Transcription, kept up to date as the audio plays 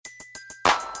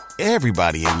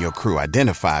Everybody in your crew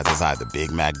identifies as either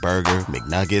Big Mac Burger,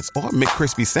 McNuggets, or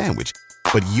McCrispy Sandwich.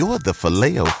 But you're the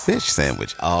Filet-O-Fish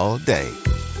Sandwich all day.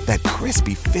 That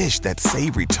crispy fish, that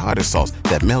savory tartar sauce,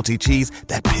 that melty cheese,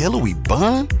 that pillowy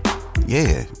bun.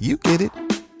 Yeah, you get it.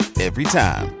 Every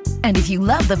time. And if you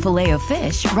love the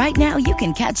Filet-O-Fish, right now you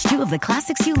can catch two of the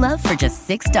classics you love for just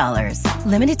 $6.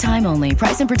 Limited time only.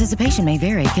 Price and participation may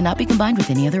vary. Cannot be combined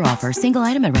with any other offer. Single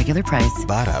item at regular price.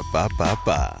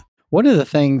 Ba-da-ba-ba-ba. One of the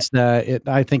things that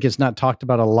I think is not talked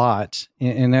about a lot,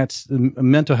 and that's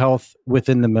mental health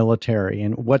within the military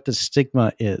and what the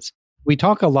stigma is. We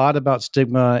talk a lot about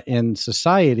stigma in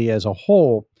society as a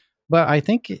whole, but I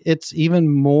think it's even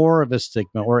more of a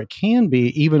stigma, or it can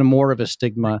be even more of a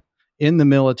stigma in the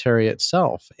military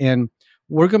itself. And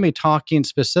we're going to be talking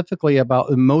specifically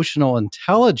about emotional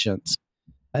intelligence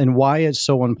and why it's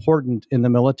so important in the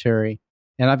military.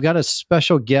 And I've got a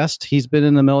special guest. He's been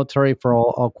in the military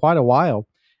for quite a while,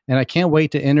 and I can't wait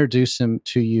to introduce him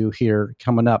to you here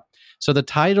coming up. So the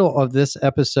title of this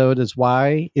episode is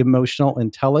Why Emotional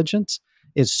Intelligence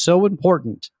is So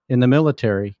Important in the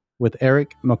Military with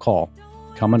Eric McCall,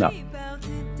 coming up.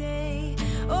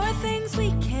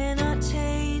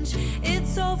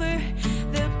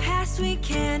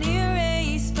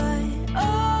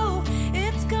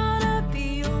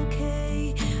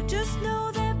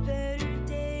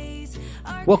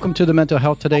 Welcome to the Mental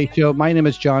Health Today show. My name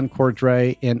is John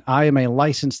Cordray, and I am a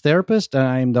licensed therapist, and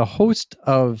I am the host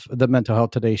of the Mental Health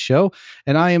Today show.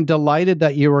 And I am delighted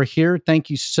that you are here.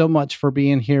 Thank you so much for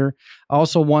being here. I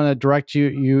also want to direct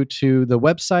you to the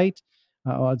website.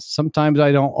 Sometimes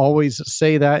I don't always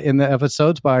say that in the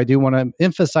episodes, but I do want to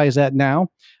emphasize that now.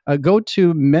 Go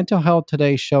to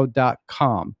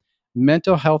mentalhealthtodayshow.com,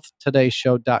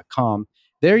 mentalhealthtodayshow.com.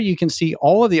 There you can see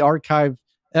all of the archive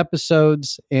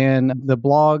episodes and the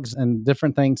blogs and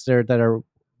different things there that are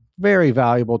very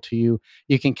valuable to you.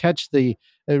 You can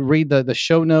read the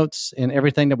show notes, and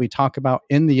everything that we talk about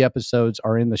in the episodes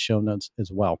are in the show notes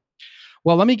as well.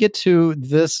 Well, let me get to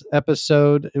this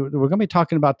episode. We're going to be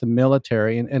talking about the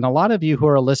military, and a lot of you who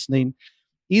are listening,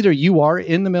 either you are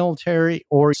in the military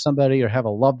or somebody or have a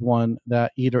loved one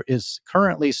that either is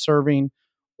currently serving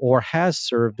or has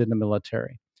served in the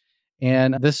military.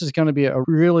 And this is going to be a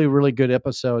really, really good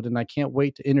episode, and I can't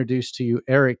wait to introduce to you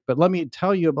Eric. But let me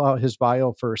tell you about his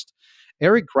bio first.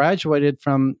 Eric graduated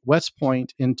from West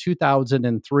Point in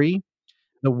 2003,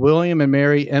 the William and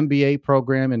Mary MBA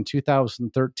program in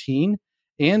 2013,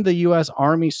 and the U.S.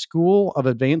 Army School of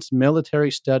Advanced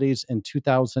Military Studies in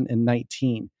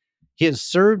 2019. He has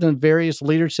served in various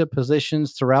leadership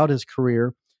positions throughout his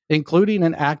career, including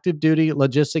an active duty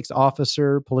logistics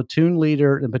officer, platoon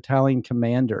leader, and battalion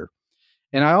commander.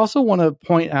 And I also want to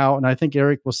point out, and I think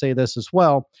Eric will say this as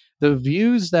well, the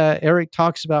views that Eric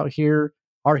talks about here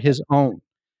are his own,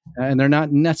 and they're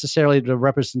not necessarily the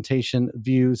representation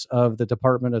views of the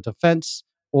Department of Defense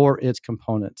or its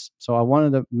components. So I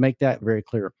wanted to make that very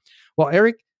clear. Well,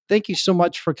 Eric, thank you so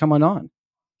much for coming on.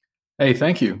 Hey,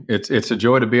 thank you. It's a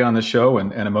joy to be on the show,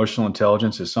 and emotional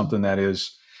intelligence is something that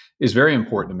is very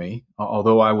important to me,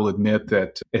 although I will admit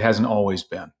that it hasn't always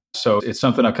been. So it's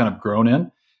something I've kind of grown in.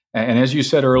 And as you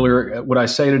said earlier, what I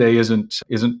say today isn't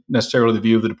necessarily the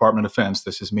view of the Department of Defense.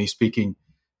 This is me speaking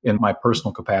in my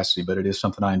personal capacity, but it is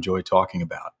something I enjoy talking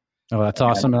about. Oh, that's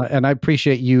awesome. And I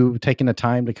appreciate you taking the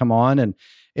time to come on and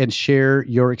share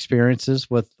your experiences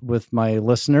with my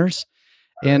listeners.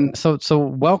 And so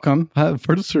welcome,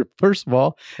 first of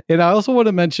all. And I also want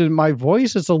to mention my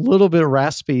voice is a little bit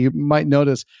raspy. You might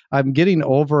notice I'm getting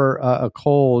over a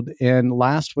cold. And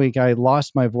last week I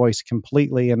lost my voice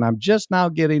completely, and I'm just now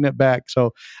getting it back.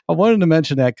 So I wanted to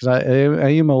mention that because I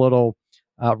am a little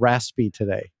raspy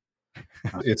today.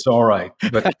 It's all right.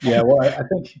 But yeah, well, I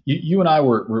think you and I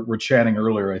were chatting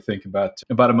earlier, I think, about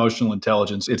emotional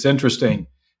intelligence. It's interesting.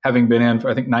 Having been in for,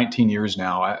 I think, 19 years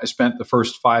now, I spent the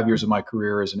first 5 years of my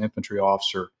career as an infantry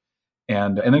officer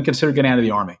and then considered getting out of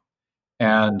the Army.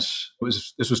 And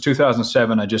this was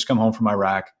 2007. I just come home from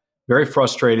Iraq, very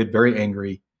frustrated, very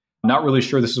angry, not really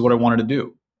sure this is what I wanted to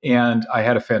do. And I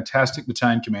had a fantastic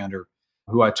battalion commander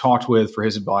who I talked with for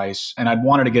his advice. And I'd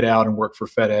wanted to get out and work for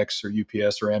FedEx or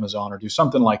UPS or Amazon or do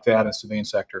something like that in the civilian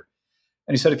sector.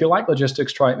 And he said, if you like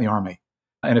logistics, try it in the Army.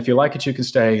 And if you like it, you can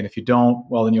stay. And if you don't,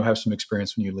 well, then you'll have some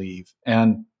experience when you leave.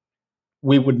 And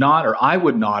I would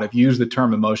not have used the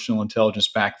term emotional intelligence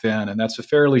back then. And that's a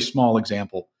fairly small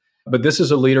example. But this is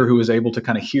a leader who was able to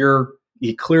kind of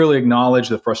he clearly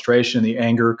acknowledged the frustration, the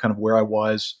anger, kind of where I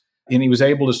was. And he was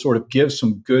able to sort of give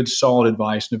some good, solid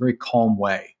advice in a very calm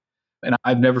way. And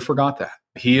I've never forgot that.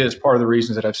 He is part of the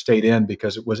reasons that I've stayed in,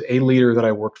 because it was a leader that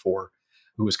I worked for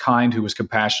who was kind, who was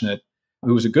compassionate,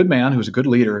 who was a good man, who was a good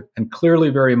leader, and clearly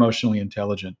very emotionally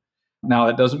intelligent. Now,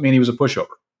 that doesn't mean he was a pushover.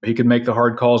 He could make the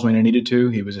hard calls when he needed to.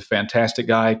 He was a fantastic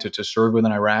guy to serve with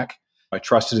in Iraq. I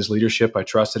trusted his leadership. I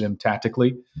trusted him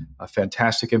tactically. A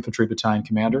fantastic infantry battalion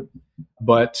commander.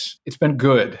 But it's been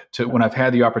good when I've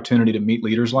had the opportunity to meet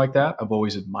leaders like that. I've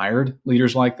always admired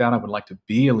leaders like that. I would like to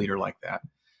be a leader like that.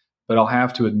 But I'll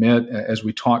have to admit, as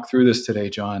we talk through this today,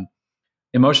 John,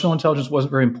 emotional intelligence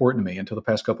wasn't very important to me until the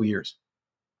past couple of years.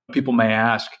 People may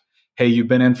ask, hey, you've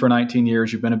been in for 19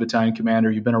 years, you've been a battalion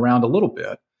commander, you've been around a little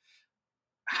bit.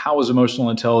 How has emotional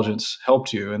intelligence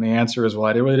helped you? And the answer is, well,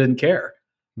 I really didn't care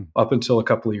up until a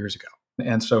couple of years ago.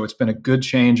 And so it's been a good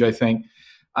change, I think.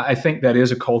 I think that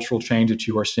is a cultural change that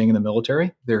you are seeing in the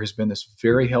military. There has been this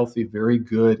very healthy, very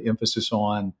good emphasis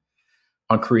on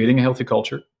creating a healthy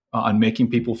culture, on making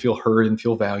people feel heard and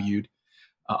feel valued,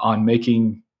 on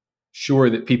making sure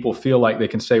that people feel like they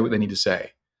can say what they need to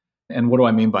say. And what do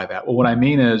I mean by that? Well, what I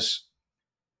mean is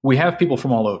we have people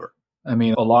from all over. I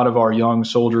mean, a lot of our young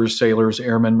soldiers, sailors,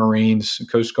 airmen, Marines,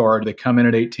 Coast Guard, they come in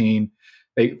at 18,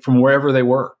 from wherever they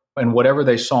were, and whatever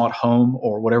they saw at home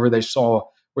or whatever they saw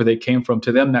where they came from,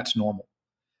 to them, that's normal.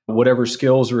 Whatever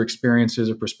skills or experiences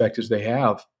or perspectives they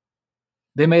have,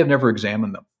 they may have never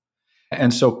examined them.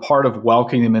 And so part of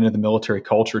welcoming them into the military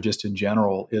culture just in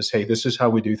general is, hey, this is how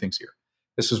we do things here.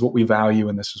 This is what we value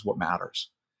and this is what matters.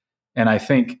 And I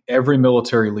think every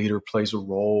military leader plays a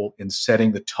role in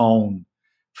setting the tone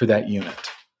for that unit.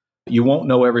 You won't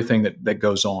know everything that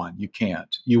goes on. You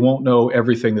can't. You won't know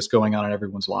everything that's going on in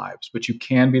everyone's lives, but you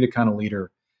can be the kind of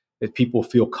leader that people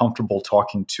feel comfortable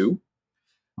talking to,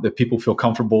 that people feel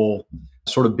comfortable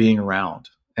sort of being around.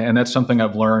 And that's something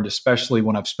I've learned, especially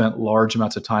when I've spent large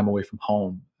amounts of time away from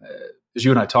home. As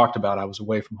you and I talked about, I was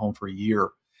away from home for a year.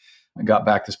 I got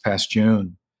back this past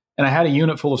June. And I had a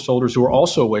unit full of soldiers who were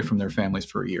also away from their families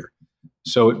for a year.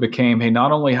 So it became, hey,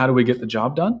 not only how do we get the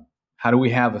job done, how do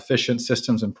we have efficient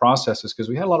systems and processes, because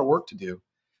we had a lot of work to do,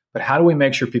 but how do we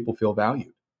make sure people feel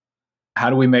valued? How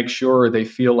do we make sure they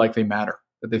feel like they matter,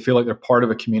 that they feel like they're part of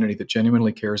a community that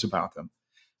genuinely cares about them,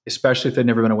 especially if they've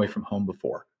never been away from home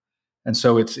before? And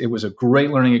so it was a great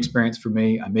learning experience for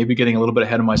me. I may be getting a little bit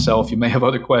ahead of myself. You may have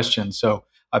other questions, so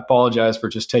I apologize for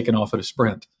just taking off at a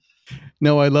sprint.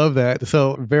 No, I love that.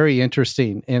 So very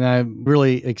interesting. And I'm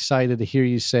really excited to hear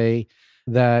you say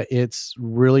that it's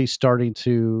really starting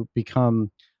to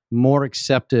become more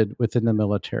accepted within the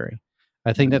military.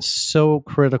 I think that's so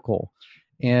critical.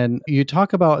 And you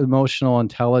talk about emotional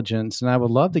intelligence, and I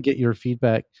would love to get your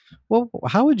feedback. Well,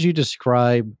 how would you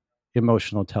describe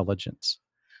emotional intelligence?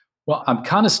 Well, I'm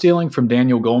kind of stealing from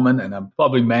Daniel Goleman, and I'm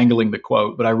probably mangling the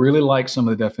quote, but I really like some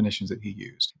of the definitions that he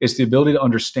used. It's the ability to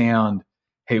understand,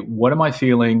 hey, what am I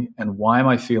feeling and why am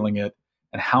I feeling it?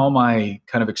 And how am I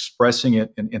kind of expressing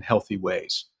it in healthy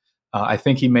ways? I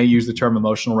think he may use the term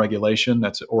emotional regulation,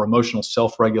 or emotional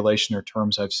self-regulation are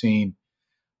terms I've seen,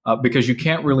 because you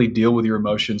can't really deal with your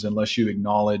emotions unless you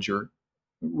acknowledge, or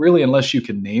really unless you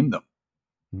can name them.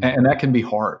 Mm-hmm. And that can be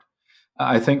hard.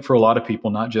 I think for a lot of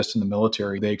people, not just in the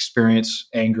military, they experience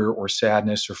anger or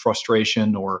sadness or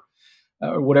frustration or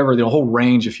whatever, the whole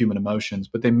range of human emotions,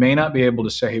 but they may not be able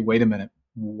to say, hey, wait a minute,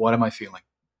 what am I feeling?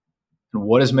 And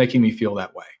what is making me feel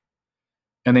that way?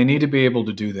 And they need to be able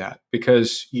to do that,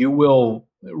 because you will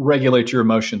regulate your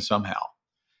emotions somehow.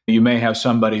 You may have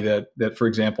somebody that, for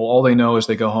example, all they know is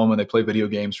they go home and they play video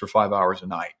games for 5 hours a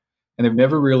night, and they've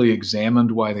never really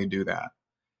examined why they do that.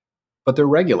 But they're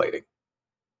regulating,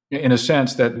 in a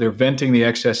sense that they're venting the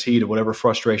excess heat of whatever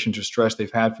frustrations or stress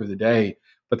they've had for the day,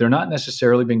 but they're not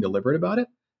necessarily being deliberate about it,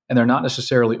 and they're not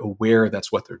necessarily aware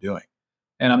that's what they're doing.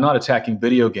 And I'm not attacking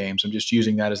video games. I'm just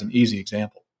using that as an easy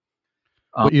example.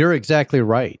 Well, you're exactly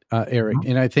right, Eric.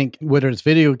 And I think whether it's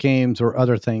video games or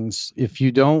other things, if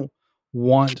you don't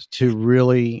want to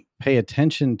really pay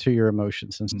attention to your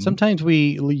emotions, and sometimes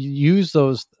we use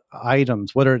those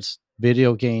items, whether it's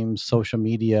video games, social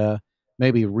media,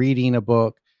 maybe reading a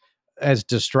book, as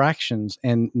distractions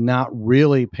and not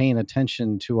really paying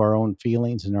attention to our own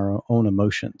feelings and our own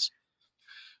emotions.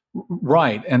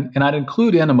 Right. And I'd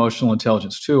include in emotional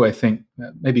intelligence too, I think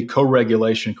maybe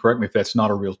co-regulation, correct me if that's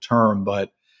not a real term, but,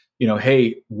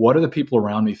 hey, what are the people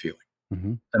around me feeling?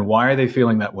 Mm-hmm. And why are they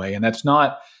feeling that way? And that's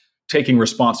not taking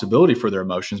responsibility for their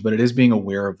emotions, but it is being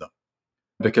aware of them.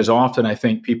 Because often I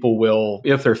think people will,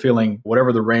 if they're feeling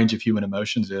whatever the range of human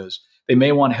emotions is, they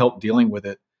may want help dealing with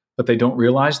it, but they don't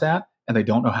realize that and they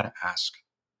don't know how to ask.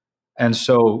 And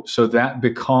so that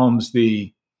becomes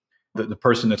the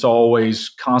person that's always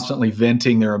constantly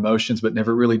venting their emotions, but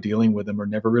never really dealing with them or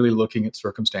never really looking at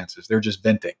circumstances. They're just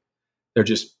venting. They're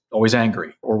just always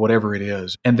angry or whatever it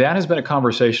is. And that has been a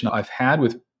conversation I've had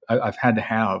with I've had to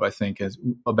have, I think, is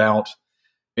about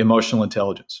emotional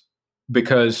intelligence.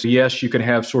 Because yes, you can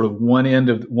have sort of one end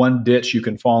of one ditch you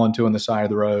can fall into on the side of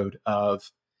the road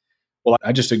of, well,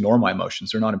 I just ignore my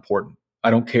emotions. They're not important. I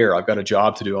don't care. I've got a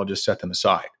job to do. I'll just set them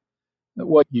aside.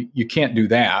 Well, you can't do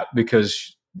that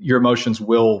because your emotions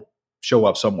will show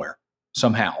up somewhere,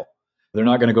 somehow. They're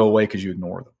not going to go away because you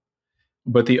ignore them.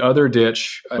 But the other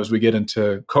ditch, as we get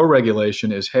into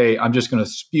co-regulation, is, hey, I'm just going to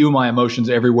spew my emotions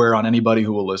everywhere on anybody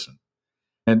who will listen.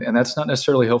 And that's not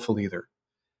necessarily helpful either,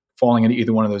 falling into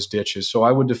either one of those ditches. So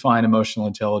I would define emotional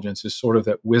intelligence as sort of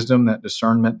that wisdom, that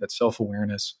discernment, that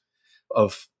self-awareness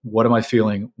of what am I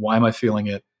feeling? Why am I feeling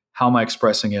it? How am I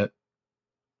expressing it?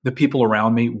 The people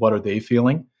around me, what are they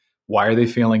feeling? Why are they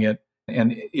feeling it?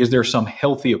 And is there some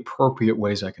healthy, appropriate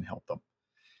ways I can help them?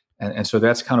 And so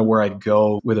that's kind of where I'd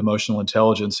go with emotional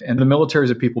intelligence. And the military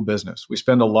is a people business. We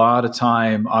spend a lot of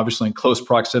time, obviously, in close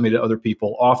proximity to other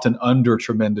people, often under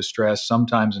tremendous stress,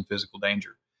 sometimes in physical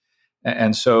danger.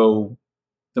 And so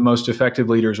the most effective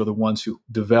leaders are the ones who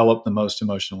develop the most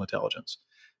emotional intelligence,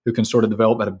 who can sort of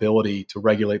develop that ability to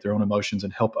regulate their own emotions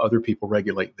and help other people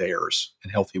regulate theirs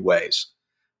in healthy ways.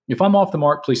 If I'm off the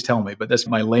mark, please tell me, but that's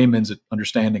my layman's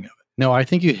understanding of it. No, I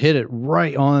think you hit it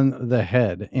right on the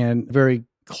head and very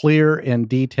clear and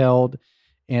detailed.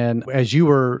 And as you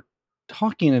were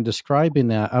talking and describing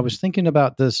that, I was thinking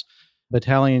about this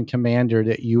battalion commander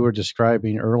that you were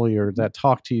describing earlier that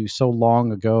talked to you so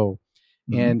long ago.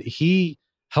 Mm-hmm. And he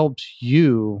helped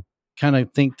you kind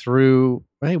of think through,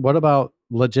 hey, what about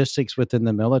logistics within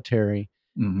the military?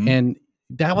 Mm-hmm. And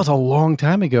that was a long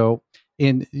time ago.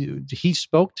 And he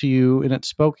spoke to you and it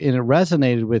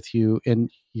resonated with you, and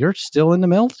you're still in the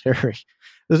military.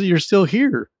 You're still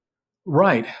here.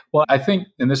 Right. Well, I think,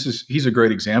 and he's a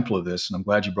great example of this, and I'm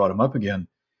glad you brought him up again.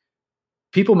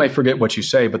 People may forget what you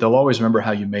say, but they'll always remember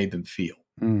how you made them feel.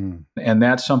 Mm. And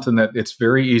that's something that it's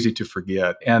very easy to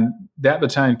forget. And that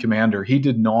battalion commander, he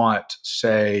did not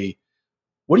say,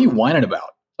 what are you whining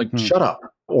about? Like, shut up.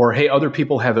 Or, hey, other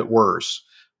people have it worse.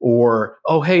 Or,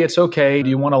 oh, hey, it's okay. Do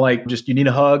you want to you need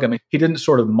a hug? I mean, he didn't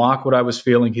sort of mock what I was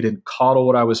feeling. He didn't coddle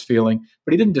what I was feeling,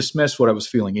 but he didn't dismiss what I was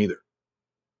feeling either.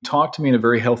 He talked to me in a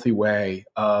very healthy way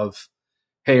of,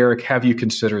 hey, Eric, have you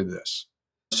considered this?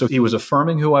 So he was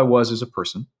affirming who I was as a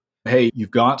person. Hey,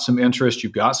 you've got some interest,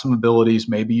 you've got some abilities.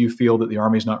 Maybe you feel that the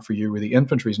Army's not for you or the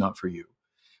infantry's not for you.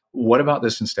 What about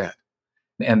this instead?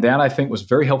 And that, I think, was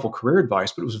very helpful career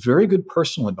advice, but it was very good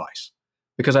personal advice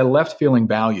because I left feeling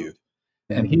valued.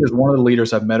 And he is one of the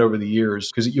leaders I've met over the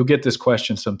years, because you'll get this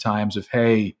question sometimes of,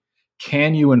 hey,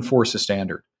 can you enforce a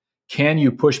standard? Can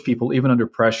you push people even under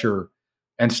pressure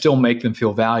and still make them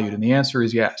feel valued? And the answer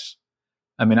is yes.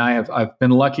 I mean, I've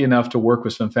been lucky enough to work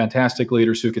with some fantastic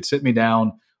leaders who could sit me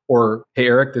down or, hey,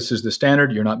 Eric, this is the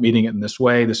standard. You're not meeting it in this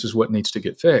way. This is what needs to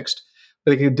get fixed.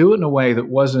 But they could do it in a way that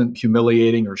wasn't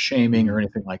humiliating or shaming or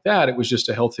anything like that. It was just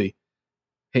a healthy,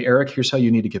 hey, Eric, here's how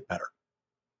you need to get better.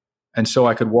 And so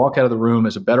I could walk out of the room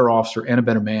as a better officer and a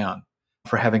better man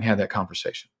for having had that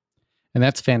conversation. And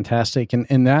that's fantastic.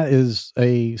 And that is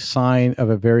a sign of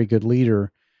a very good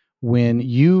leader when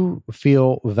you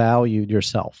feel valued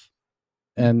yourself.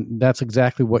 And that's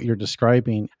exactly what you're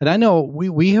describing. And I know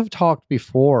we have talked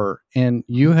before, and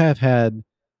you have had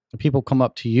people come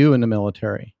up to you in the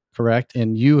military, correct?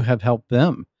 And you have helped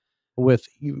them with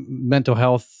mental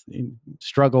health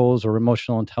struggles or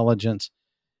emotional intelligence.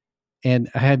 And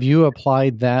have you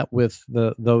applied that with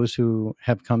those who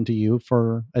have come to you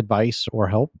for advice or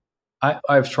help?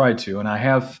 I've tried to, and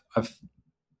I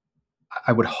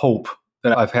would hope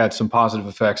that I've had some positive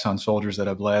effects on soldiers that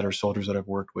I've led or soldiers that I've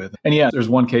worked with. And yeah, there's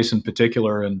one case in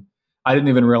particular, and I didn't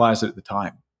even realize it at the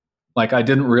time. Like, I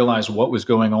didn't realize what was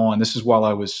going on. This is while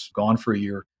I was gone for a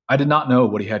year. I did not know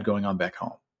what he had going on back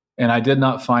home. And I did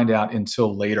not find out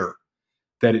until later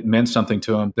that it meant something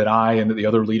to him, that I and the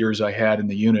other leaders I had in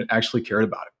the unit actually cared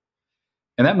about it.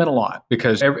 And that meant a lot,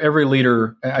 because every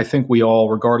leader, I think we all,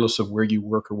 regardless of where you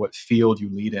work or what field you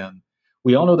lead in,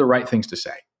 we all know the right things to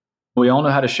say. We all know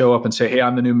how to show up and say, hey,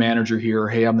 I'm the new manager here, or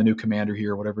hey, I'm the new commander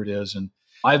here, whatever it is. And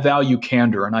I value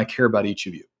candor and I care about each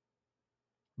of you.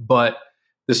 But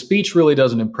the speech really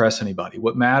doesn't impress anybody.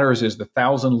 What matters is the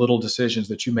 1,000 little decisions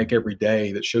that you make every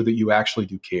day that show that you actually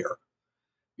do care.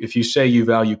 If you say you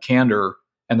value candor,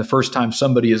 and the first time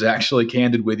somebody is actually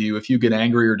candid with you, if you get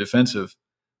angry or defensive,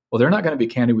 well, they're not going to be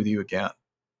candid with you again.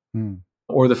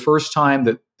 Or the first time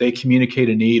that they communicate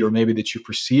a need, or maybe that you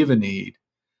perceive a need,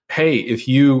 hey, if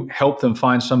you help them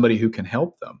find somebody who can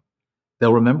help them,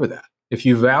 they'll remember that. If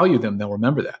you value them, they'll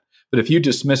remember that. But if you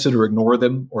dismiss it or ignore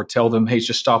them or tell them, hey,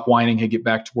 just stop whining, hey, get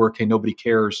back to work, hey, nobody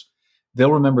cares,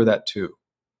 they'll remember that too.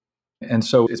 And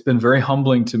so it's been very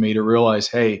humbling to me to realize,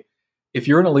 hey, if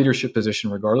you're in a leadership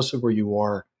position, regardless of where you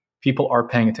are, people are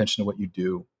paying attention to what you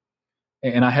do.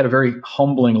 And I had a very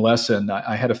humbling lesson.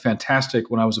 I had a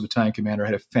fantastic, when I was a battalion commander, I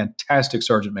had a fantastic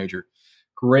sergeant major,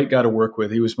 great guy to work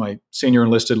with. He was my senior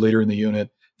enlisted leader in the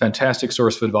unit, fantastic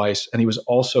source of advice. And he was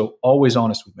also always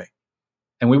honest with me.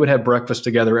 And we would have breakfast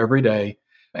together every day.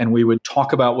 And we would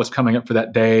talk about what's coming up for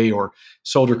that day or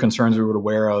soldier concerns we were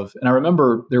aware of. And I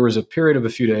remember there was a period of a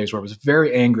few days where I was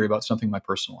very angry about something in my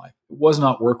personal life. It was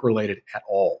not work related at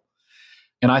all.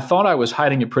 And I thought I was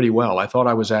hiding it pretty well. I thought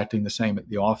I was acting the same at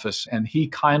the office. And he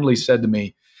kindly said to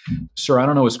me, "Sir, I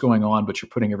don't know what's going on, but you're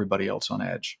putting everybody else on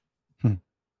edge."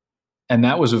 And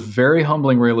that was a very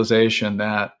humbling realization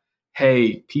that,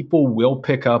 hey, people will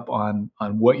pick up on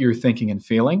what you're thinking and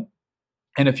feeling.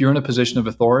 And if you're in a position of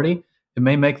authority, it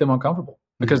may make them uncomfortable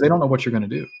because they don't know what you're going to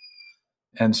do.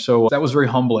 And so that was very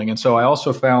humbling. And so I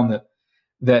also found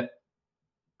that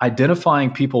identifying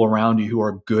people around you who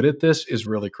are good at this is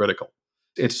really critical.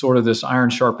 It's sort of this iron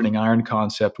sharpening iron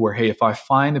concept where, hey, if I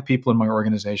find the people in my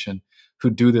organization who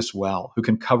do this well, who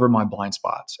can cover my blind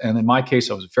spots. And in my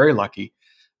case, I was very lucky.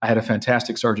 I had a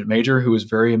fantastic sergeant major who was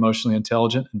very emotionally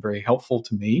intelligent and very helpful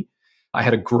to me. I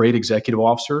had a great executive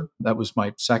officer. That was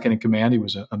my second in command. He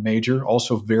was a major,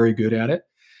 also very good at it.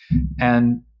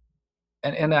 And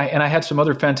I had some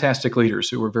other fantastic leaders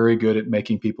who were very good at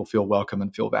making people feel welcome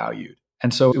and feel valued.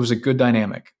 And so it was a good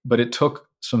dynamic, but it took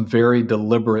some very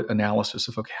deliberate analysis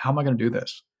of, okay, how am I going to do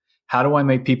this? How do I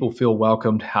make people feel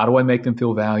welcomed? How do I make them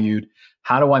feel valued?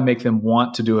 How do I make them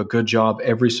want to do a good job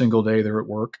every single day they're at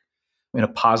work in a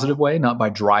positive way, not by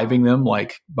driving them,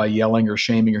 like by yelling or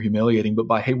shaming or humiliating, but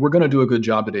by, hey, we're going to do a good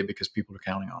job today because people are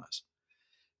counting on us.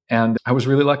 And I was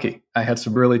really lucky. I had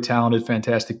some really talented,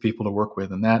 fantastic people to work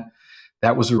with. And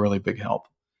that was a really big help.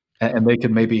 And they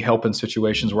could maybe help in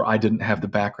situations where I didn't have the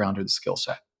background or the skill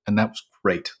set. And that was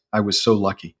great. I was so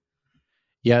lucky.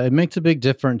 Yeah, it makes a big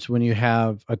difference when you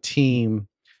have a team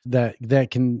that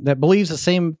believes the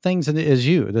same things as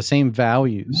you, the same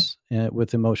values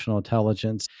with emotional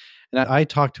intelligence. And I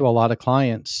talk to a lot of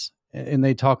clients, and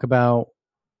they talk about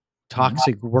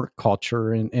toxic work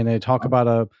culture, and they talk about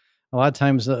a lot of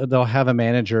times they'll have a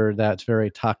manager that's very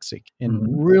toxic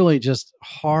and really just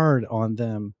hard on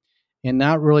them and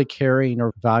not really caring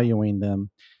or valuing them.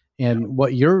 And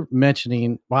what you're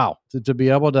mentioning, wow, to be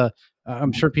able to,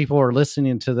 I'm sure people are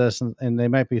listening to this and they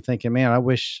might be thinking, man, I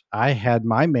wish I had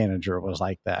my manager was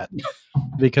like that.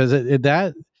 Because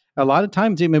that a lot of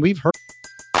times, I mean, we've heard.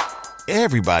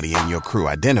 Everybody in your crew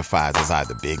identifies as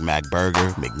either Big Mac Burger,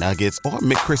 McNuggets, or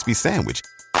McCrispy Sandwich.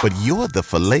 But you're the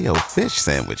Filet-O-Fish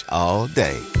Sandwich all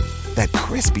day. That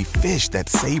crispy fish, that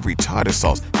savory tartar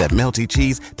sauce, that melty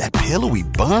cheese, that pillowy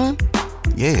bun.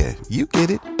 Yeah, you get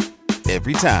it.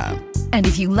 Every time. And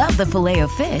if you love the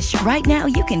Filet-O-Fish, right now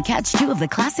you can catch two of the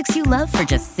classics you love for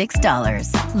just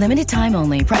 $6. Limited time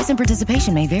only. Price and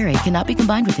participation may vary. Cannot be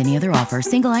combined with any other offer.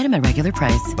 Single item at regular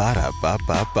price.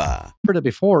 Ba-da-ba-ba-ba. Heard it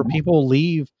before. People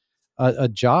leave a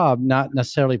job not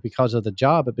necessarily because of the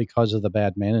job, but because of the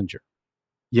bad manager.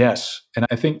 Yes. And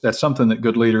I think that's something that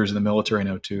good leaders in the military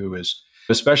know too, is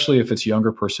especially if it's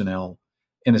younger personnel,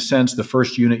 in a sense, the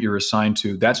first unit you're assigned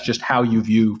to, that's just how you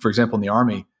view, for example, in the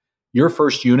Army, your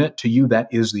first unit, to you, that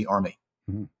is the Army.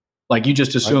 Mm-hmm. Like you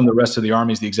just assume the rest of the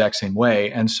Army is the exact same way.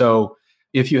 And so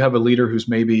if you have a leader who's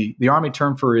maybe, the Army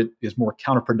term for it is more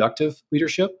counterproductive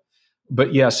leadership.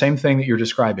 But yeah, same thing that you're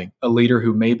describing, a leader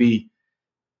who maybe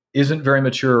isn't very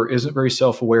mature, isn't very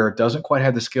self-aware, doesn't quite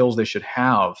have the skills they should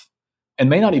have, and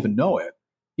may not even know it.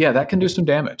 Yeah, that can do some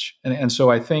damage. And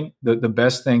so I think that the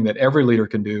best thing that every leader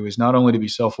can do is not only to be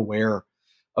self-aware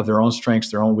of their own strengths,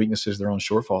 their own weaknesses, their own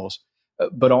shortfalls,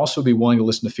 but also be willing to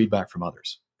listen to feedback from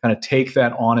others. Kind of take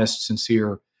that honest,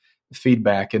 sincere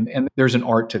feedback. And there's an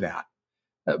art to that.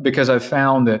 Because I've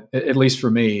found that, at least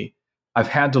for me, I've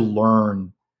had to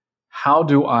learn, how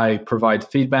do I provide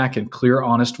feedback in clear,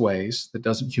 honest ways that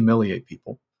doesn't humiliate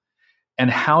people?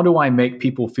 And how do I make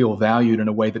people feel valued in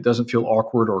a way that doesn't feel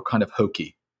awkward or kind of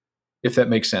hokey, if that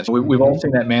makes sense? We've all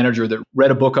seen that manager that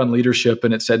read a book on leadership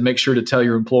and it said, make sure to tell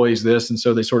your employees this. And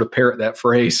so they sort of parrot that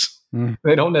phrase.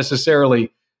 They don't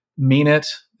necessarily mean it.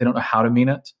 They don't know how to mean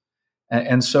it.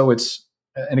 And so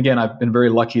and again, I've been very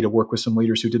lucky to work with some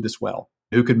leaders who did this well,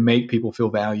 who could make people feel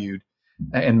valued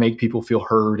and make people feel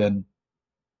heard. And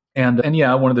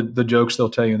yeah, one of the jokes they'll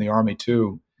tell you in the Army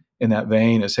too, in that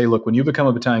vein, is, hey, look, when you become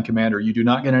a battalion commander, you do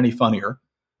not get any funnier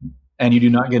and you do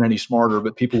not get any smarter,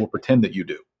 but people will pretend that you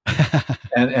do.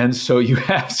 and so you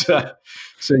have to,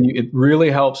 it really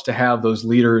helps to have those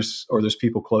leaders or those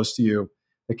people close to you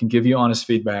that can give you honest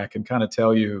feedback and kind of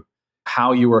tell you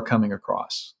how you are coming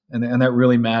across. And that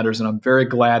really matters. And I'm very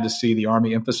glad to see the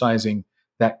Army emphasizing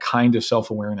that kind of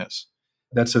self-awareness.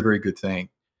 That's a very good thing.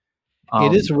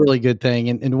 It is a really good thing.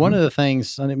 And one of the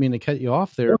things, I didn't mean to cut you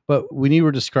off there, but when you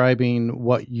were describing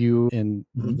what you and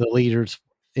the leaders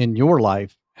in your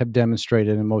life have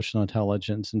demonstrated emotional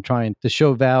intelligence and trying to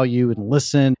show value and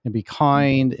listen and be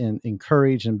kind and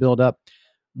encourage and build up.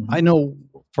 I know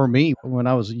for me, when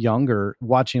I was younger,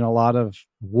 watching a lot of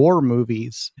war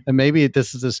movies, and maybe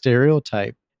this is a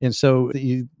stereotype. And so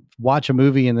you watch a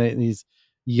movie and these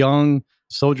young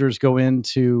soldiers go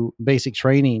into basic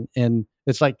training, and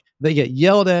it's like they get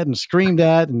yelled at and screamed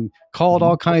at and called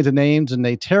all kinds of names, and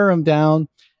they tear them down.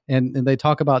 And they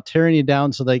talk about tearing you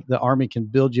down so the Army can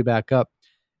build you back up.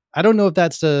 I don't know if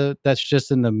that's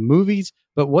just in the movies,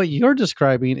 but what you're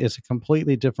describing is a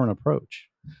completely different approach.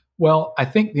 Well, I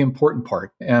think the important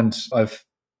part, and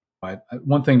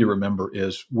one thing to remember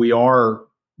is we are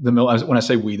when I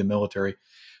say we, the military,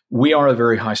 we are a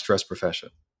very high stress profession.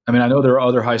 I mean, I know there are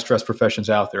other high stress professions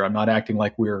out there. I'm not acting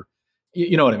like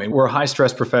you know what I mean? We're a high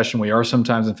stress profession. We are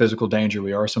sometimes in physical danger.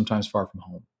 We are sometimes far from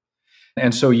home.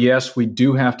 And so, yes, we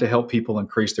do have to help people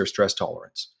increase their stress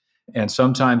tolerance. And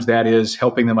sometimes that is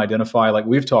helping them identify, like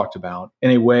we've talked about,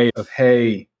 in a way of,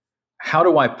 hey, how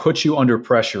do I put you under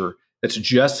pressure that's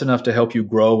just enough to help you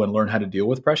grow and learn how to deal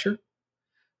with pressure?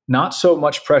 Not so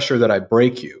much pressure that I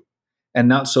break you, and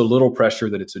not so little pressure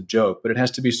that it's a joke, but it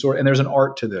has to be and there's an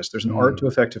art to this. There's an art to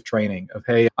effective training of,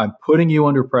 hey, I'm putting you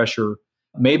under pressure,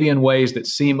 maybe in ways that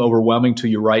seem overwhelming to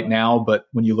you right now, but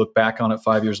when you look back on it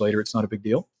 5 years later, it's not a big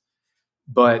deal.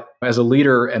 But as a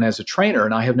leader and as a trainer,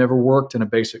 and I have never worked in a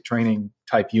basic training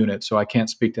type unit, so I can't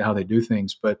speak to how they do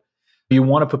things, but you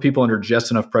want to put people under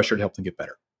just enough pressure to help them get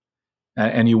better.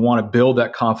 And you want to build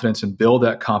that confidence and build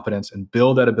that competence and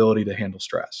build that ability to handle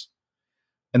stress.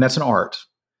 And that's an art.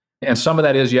 And some of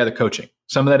that is, the coaching.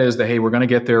 Some of that is hey, we're going to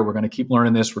get there. We're going to keep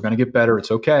learning this. We're going to get better.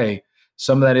 It's okay.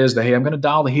 Some of that is hey, I'm going to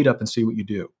dial the heat up and see what you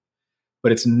do.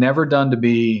 But it's never done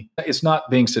it's not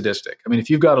being sadistic. I mean, if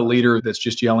you've got a leader that's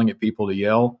just yelling at people to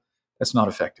yell, that's not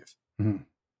effective. Mm-hmm.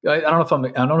 I don't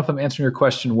know if I'm answering your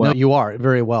question well. No, you are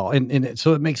very well. And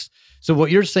so so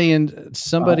what you're saying,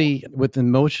 somebody with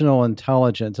emotional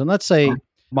intelligence, and let's say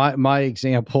my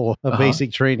example of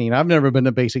basic training, I've never been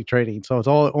to basic training, so it's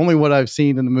only what I've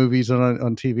seen in the movies and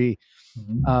on TV.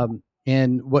 Mm-hmm.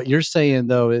 And what you're saying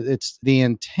though, it's the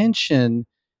intention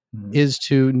is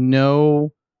to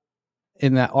know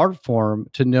in that art form,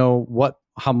 to know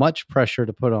how much pressure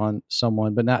to put on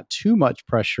someone, but not too much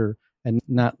pressure and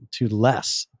not too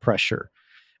less pressure,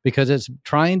 because it's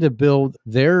trying to build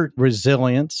their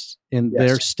resilience and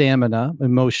their stamina,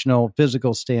 emotional,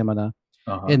 physical stamina.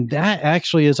 And that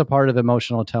actually is a part of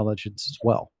emotional intelligence as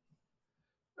well.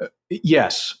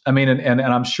 Yes. I mean, and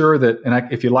I'm sure that,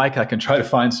 if you like, I can try to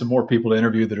find some more people to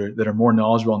interview that are more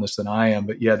knowledgeable on this than I am.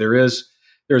 But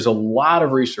there's a lot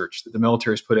of research that the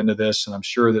military has put into this, and I'm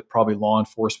sure that probably law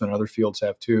enforcement and other fields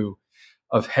have too,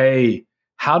 of, hey,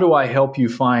 how do I help you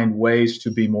find ways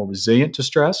to be more resilient to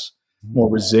stress, more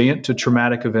resilient to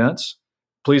traumatic events?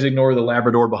 Please ignore the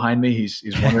Labrador behind me. He's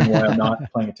wondering why I'm not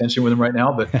paying attention with him right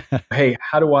now. But hey,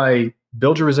 how do I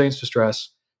build your resilience to stress?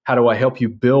 How do I help you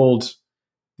build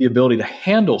the ability to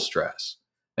handle stress?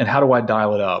 And how do I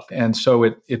dial it up? And so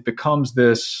it becomes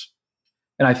this,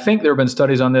 and I think there have been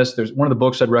studies on this. There's one of the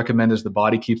books I'd recommend is The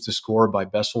Body Keeps the Score by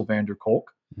Bessel van der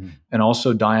Kolk. And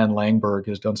also Diane Langberg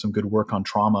has done some good work on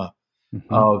trauma.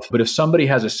 But if somebody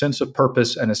has a sense of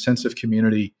purpose and a sense of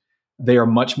community, they are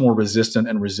much more resistant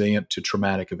and resilient to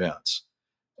traumatic events.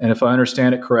 And if I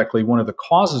understand it correctly, one of the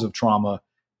causes of trauma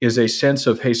is a sense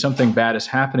of, hey, something bad is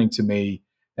happening to me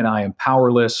and I am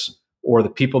powerless, or the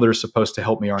people that are supposed to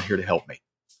help me aren't here to help me.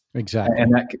 Exactly.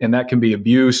 And that can be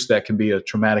abuse, that can be a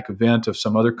traumatic event of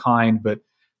some other kind, but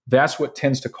that's what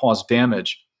tends to cause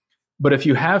damage. But if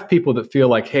you have people that feel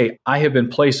like, hey, I have been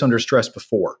placed under stress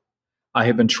before, I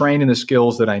have been trained in the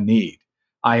skills that I need,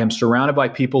 I am surrounded by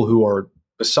people who are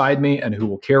beside me and who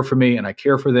will care for me, and I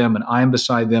care for them, and I am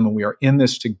beside them, and we are in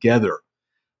this together,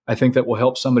 I think that will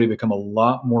help somebody become a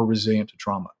lot more resilient to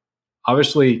trauma.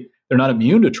 Obviously, they're not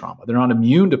immune to trauma. They're not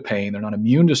immune to pain. They're not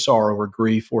immune to sorrow or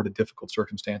grief or to difficult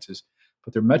circumstances,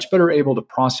 but they're much better able to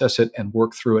process it and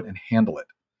work through it and handle it,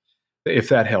 if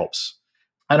that helps.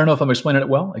 I don't know if I'm explaining it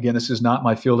well. Again, this is not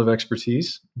my field of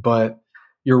expertise, but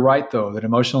you're right, though, that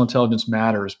emotional intelligence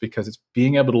matters because it's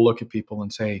being able to look at people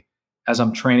and say, as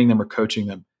I'm training them or coaching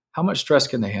them, how much stress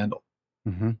can they handle?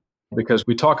 Mm-hmm. Because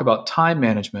we talk about time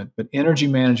management, but energy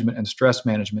management and stress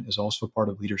management is also part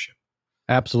of leadership.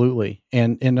 Absolutely.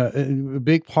 And a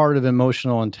big part of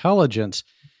emotional intelligence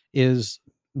is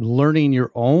learning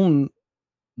your own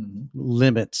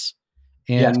limits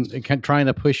and trying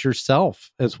to push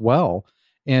yourself as well.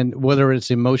 And whether it's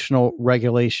emotional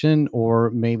regulation or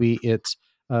maybe it's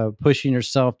pushing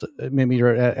yourself, maybe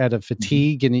you're at a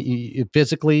fatigue and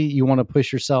physically you want to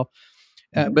push yourself.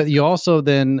 But you also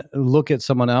then look at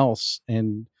someone else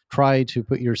and try to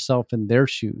put yourself in their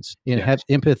shoes and have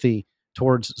empathy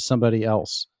towards somebody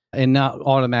else and not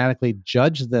automatically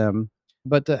judge them,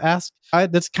 but to ask.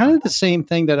 That's kind of the same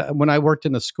thing that when I worked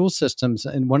in the school systems,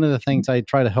 and one of the things I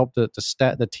try to help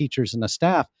the teachers and the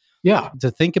staff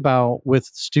to think about with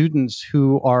students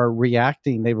who are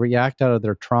reacting, they react out of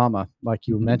their trauma, like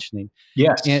you were mentioning.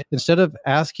 Yes. And instead of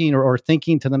asking or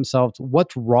thinking to themselves,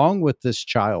 what's wrong with this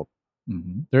child?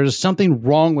 There's something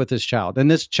wrong with this child, and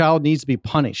this child needs to be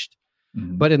punished.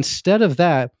 But instead of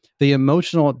that, the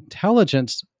emotional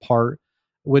intelligence part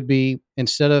would be,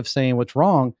 instead of saying what's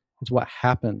wrong, it's what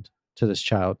happened to this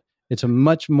child. It's a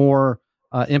much more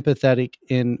empathetic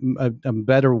and a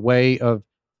better way of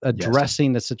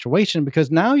addressing the situation,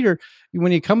 because now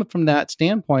when you come from that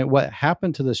standpoint, what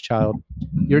happened to this child,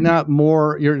 you're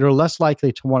less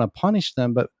likely to want to punish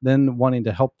them, but then wanting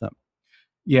to help them.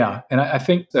 Yeah. And I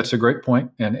think that's a great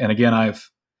point. And again, as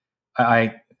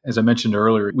I mentioned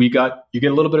earlier, you get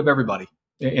a little bit of everybody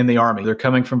in the Army. They're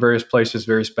coming from various places,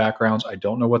 various backgrounds. I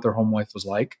don't know what their home life was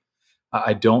like.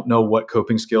 I don't know what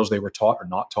coping skills they were taught or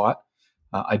not taught.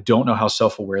 I don't know how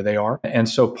self-aware they are. And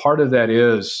so part of that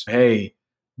is, hey,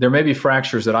 there may be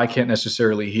fractures that I can't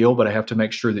necessarily heal, but I have to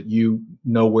make sure that you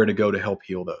know where to go to help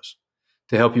heal those,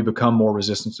 to help you become more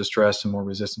resistant to stress and more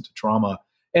resistant to trauma,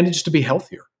 and just to be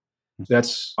healthier.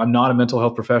 I'm not a mental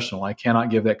health professional. I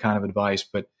cannot give that kind of advice.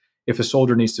 But if a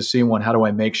soldier needs to see one, how do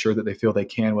I make sure that they feel they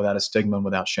can without a stigma and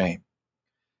without shame?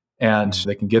 And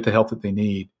they can get the help that they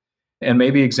need. And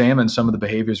maybe examine some of the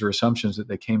behaviors or assumptions that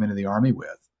they came into the Army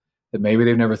with that maybe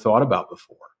they've never thought about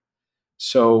before.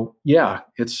 So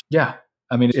it's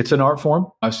an art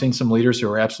form. I've seen some leaders who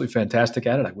are absolutely fantastic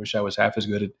at it. I wish I was half as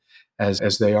good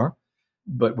as they are.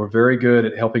 But we're very good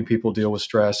at helping people deal with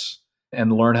stress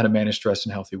and learn how to manage stress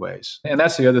in healthy ways. And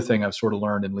that's the other thing I've sort of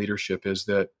learned in leadership, is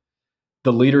that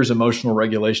the leader's emotional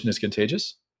regulation is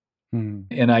contagious.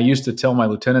 And I used to tell my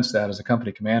lieutenants that as a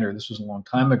company commander. This was a long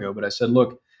time ago, but I said,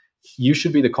 look, you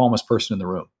should be the calmest person in the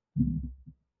room.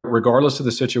 Regardless of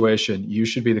the situation, you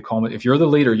should be the calmest. If you're the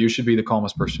leader, you should be the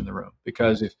calmest person in the room.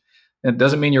 Because it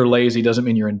doesn't mean you're lazy, doesn't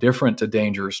mean you're indifferent to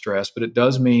danger or stress, but it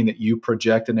does mean that you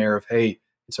project an air of, hey,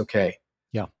 it's okay.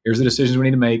 Yeah. Here's the decisions we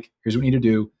need to make. Here's what we need to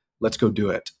do. Let's go do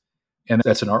it. And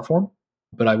that's an art form.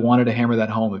 But I wanted to hammer that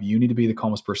home of, you need to be the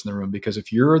calmest person in the room, because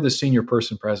if you're the senior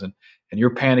person present and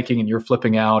you're panicking and you're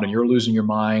flipping out and you're losing your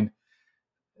mind,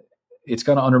 it's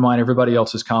going to undermine everybody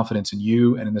else's confidence in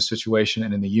you and in the situation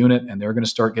and in the unit. And they're going to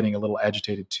start getting a little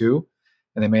agitated too.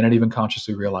 And they may not even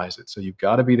consciously realize it. So you've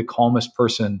got to be the calmest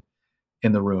person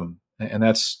in the room. And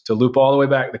that's to loop all the way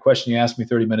back to the question you asked me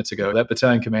 30 minutes ago. That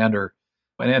battalion commander,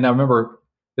 and I remember,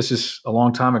 this is a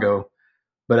long time ago,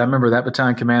 but I remember that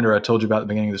battalion commander I told you about at the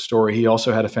beginning of the story. He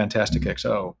also had a fantastic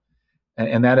XO.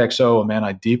 And that XO, a man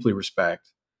I deeply respect.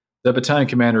 The battalion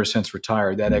commander has since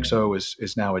retired. That XO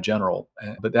is now a general.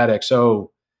 But that XO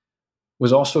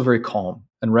was also very calm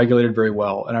and regulated very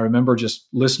well. And I remember just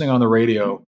listening on the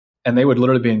radio, and they would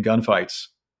literally be in gunfights,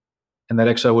 and that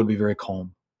XO would be very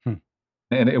calm.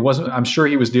 And it wasn't, I'm sure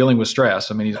he was dealing with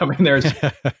stress.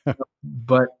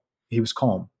 But he was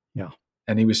calm. Yeah.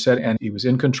 And he was he was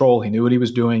in control. He knew what he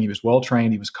was doing. He was well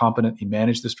trained. He was competent. He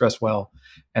managed the stress well.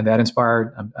 And that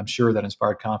inspired, I'm sure that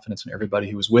inspired confidence in everybody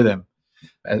who was with him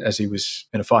as he was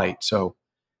in a fight. So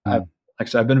like I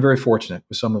said, I've been very fortunate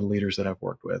with some of the leaders that I've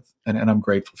worked with, and I'm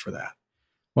grateful for that.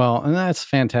 Well, and that's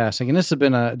fantastic. And this has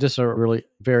been just a really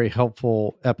very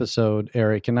helpful episode,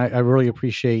 Eric. And I really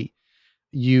appreciate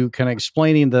you kind of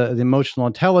explaining the emotional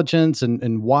intelligence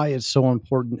and why it's so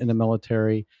important in the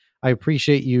military. I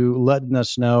appreciate you letting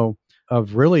us know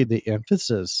of really the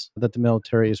emphasis that the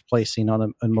military is placing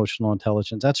on emotional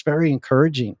intelligence. That's very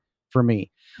encouraging for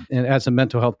me, and as a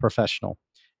mental health professional.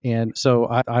 And so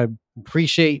I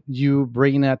appreciate you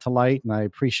bringing that to light, and I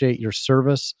appreciate your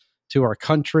service to our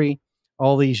country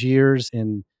all these years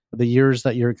and the years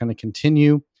that you're going to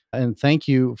continue. And thank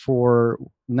you for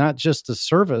not just the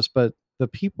service, but the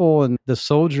people and the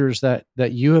soldiers that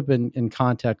you have been in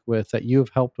contact with, that you have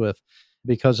helped with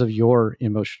because of your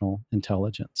emotional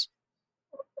intelligence.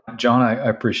 John, I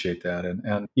appreciate that.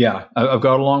 And yeah, I've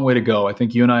got a long way to go. I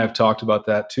think you and I have talked about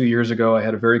that 2 years ago. I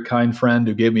had a very kind friend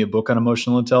who gave me a book on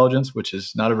emotional intelligence, which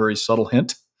is not a very subtle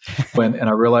hint. And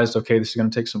I realized, okay, this is going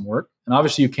to take some work. And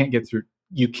obviously you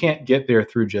can't get there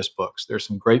through just books. There's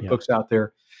some great books out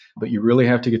there, but you really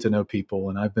have to get to know people.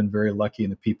 And I've been very lucky in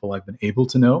the people I've been able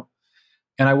to know.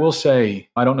 And I will say,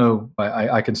 I don't know,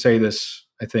 I can say this,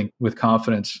 I think, with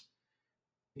confidence.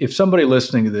 If somebody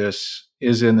listening to this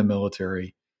is in the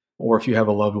military, or if you have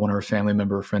a loved one or a family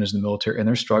member or friend is in the military and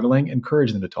they're struggling,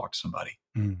 encourage them to talk to somebody.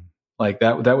 Like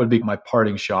that would be my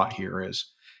parting shot here is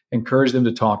encourage them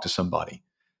to talk to somebody.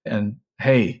 And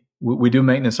hey, we do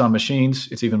maintenance on machines.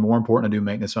 It's even more important to do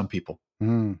maintenance on people.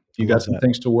 If you got some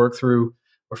things to work through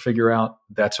or figure out,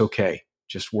 that's okay.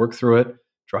 Just work through it,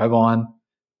 drive on,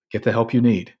 get the help you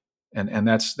need. And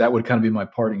that would kind of be my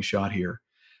parting shot here.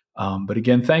 But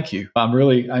again, thank you. I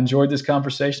enjoyed this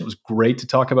conversation. It was great to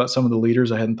talk about some of the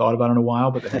leaders I hadn't thought about in a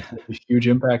while, but that had a huge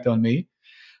impact on me.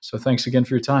 So thanks again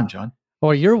for your time, John.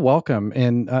 Well, you're welcome.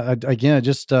 And again, I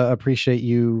just appreciate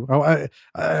you. I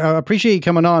appreciate you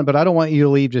coming on, but I don't want you to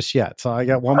leave just yet. So I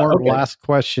got one more last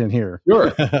question here.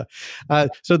 Sure.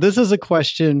 So this is a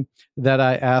question that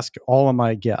I ask all of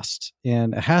my guests,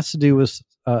 and it has to do with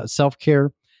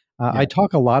self-care. I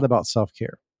talk a lot about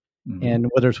self-care. Mm-hmm. And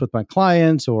whether it's with my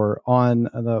clients or on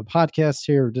the podcast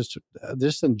here,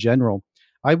 just in general,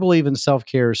 I believe in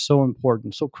self-care is so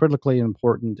important, so critically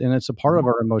important, and it's a part of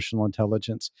our emotional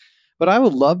intelligence. But I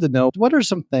would love to know, what are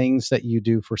some things that you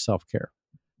do for self-care?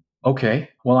 Okay.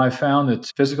 Well, I found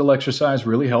that physical exercise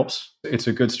really helps. It's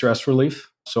a good stress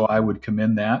relief. So I would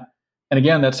commend that. And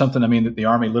again, that's something, that the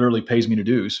Army literally pays me to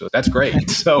do. So that's great.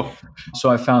 So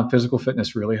I found physical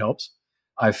fitness really helps.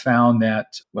 I found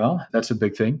that, that's a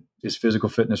big thing, is physical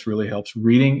fitness really helps.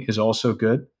 Reading is also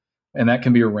good. And that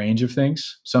can be a range of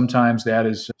things. Sometimes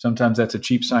that's a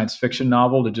cheap science fiction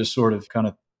novel to just sort of kind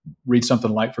of read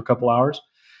something light for a couple hours.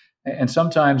 And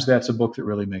sometimes that's a book that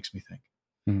really makes me think.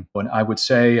 And I would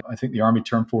say, I think the Army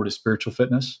term for it is spiritual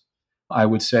fitness. I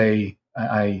would say,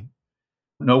 I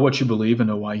know what you believe and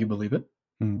know why you believe it.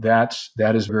 That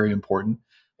is very important.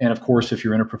 And of course, if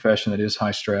you're in a profession that is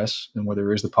high stress and where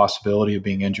there is the possibility of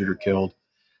being injured or killed,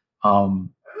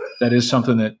 that is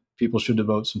something that people should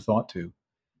devote some thought to.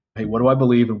 Hey, what do I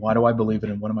believe and why do I believe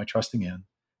it and what am I trusting in?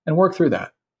 And work through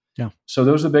that. Yeah. So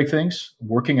those are the big things.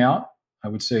 Working out, I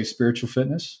would say spiritual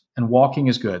fitness, and walking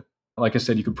is good. Like I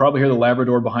said, you can probably hear the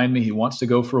Labrador behind me. He wants to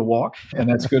go for a walk, and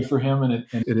that's good for him, and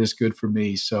it is good for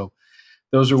me. So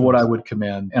those are what I would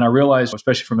commend. And I realize,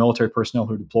 especially for military personnel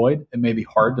who are deployed, it may be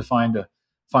hard to find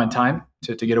time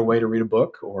to get away to read a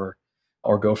book or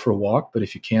go for a walk. But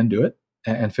if you can do it,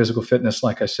 and physical fitness,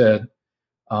 like I said,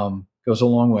 goes a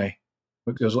long way.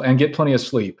 And get plenty of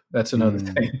sleep. That's another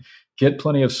thing. Get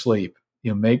plenty of sleep.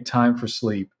 Make time for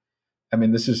sleep.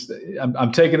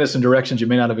 I'm taking this in directions you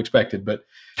may not have expected, but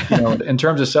in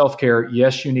terms of self-care,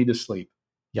 yes, you need to sleep.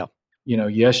 Yeah.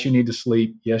 Yes, you need to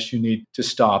sleep. Yes, you need to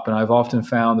stop. And I've often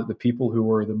found that the people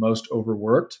who are the most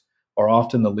overworked are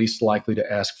often the least likely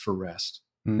to ask for rest.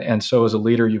 And so as a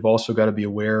leader, you've also got to be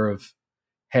aware of,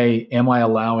 hey, am I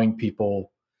allowing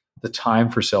people the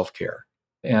time for self-care?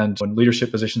 And in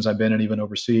leadership positions I've been in, even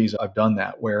overseas, I've done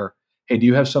that where, hey, do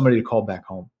you have somebody to call back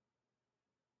home?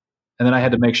 And then I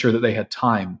had to make sure that they had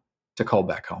time to call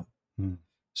back home.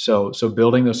 So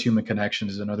building those human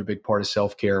connections is another big part of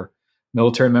self-care.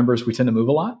 Military members, we tend to move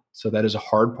a lot. So that is a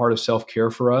hard part of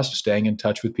self-care for us, staying in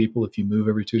touch with people if you move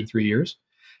every 2 to 3 years.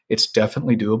 It's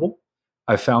definitely doable.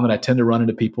 I've found that I tend to run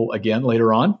into people again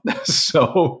later on.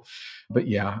 But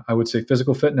yeah, I would say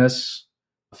physical fitness,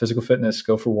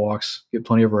 go for walks, get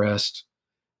plenty of rest.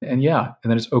 And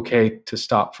then it's okay to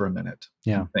stop for a minute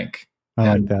and think.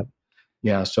 I like that.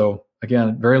 Yeah. So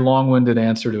again, very long-winded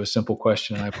answer to a simple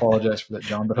question. And I apologize for that,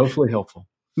 John, but hopefully helpful.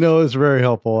 No, it's very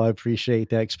helpful. I appreciate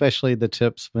that, especially the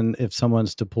tips if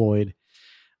someone's deployed,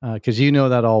 because you know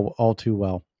that all too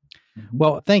well.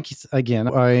 Well, thank you again.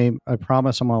 I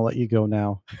promise I'm going to let you go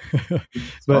now,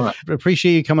 but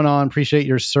appreciate you coming on. Appreciate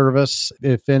your service.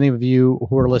 If any of you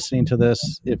who are listening to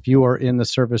this, if you are in the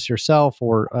service yourself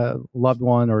or a loved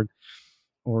one or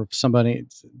somebody,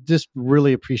 just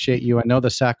really appreciate you. I know the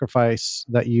sacrifice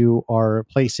that you are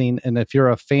placing. And if you're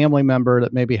a family member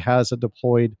that maybe has a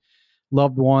deployed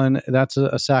loved one, that's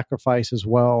a sacrifice as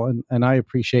well. And I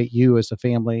appreciate you as a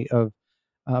family of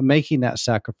making that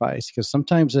sacrifice, because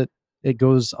sometimes it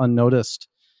goes unnoticed,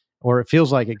 or it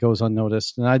feels like it goes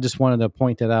unnoticed. And I just wanted to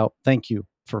point that out. Thank you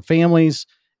for families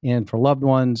and for loved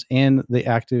ones and the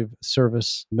active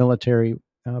service military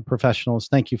professionals.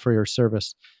 Thank you for your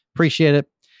service. Appreciate it.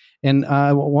 And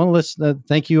I want to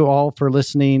thank you all for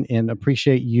listening and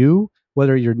appreciate you,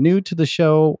 whether you're new to the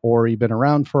show or you've been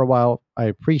around for a while. I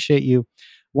appreciate you.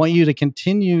 Want you to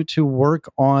continue to work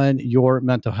on your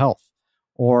mental health,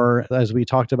 or as we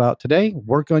talked about today,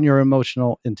 work on your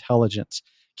emotional intelligence.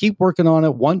 Keep working on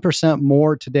it 1%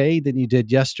 more today than you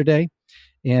did yesterday.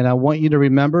 And I want you to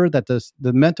remember that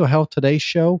the Mental Health Today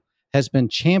show has been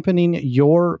championing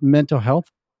your mental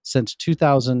health since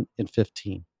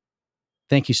 2015.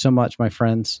 Thank you so much, my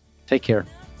friends. Take care.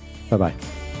 Bye-bye.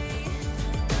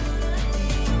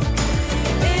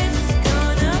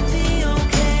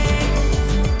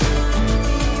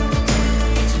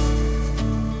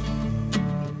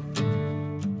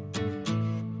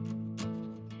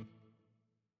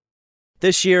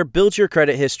 This year, build your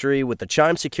credit history with the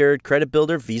Chime Secured Credit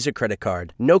Builder Visa Credit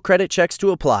Card. No credit checks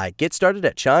to apply. Get started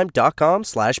at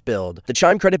chime.com/build. The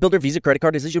Chime Credit Builder Visa Credit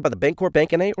Card is issued by the Bancorp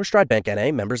Bank N.A. or Stride Bank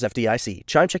N.A. members FDIC.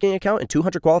 Chime checking account and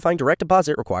 200 qualifying direct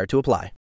deposit required to apply.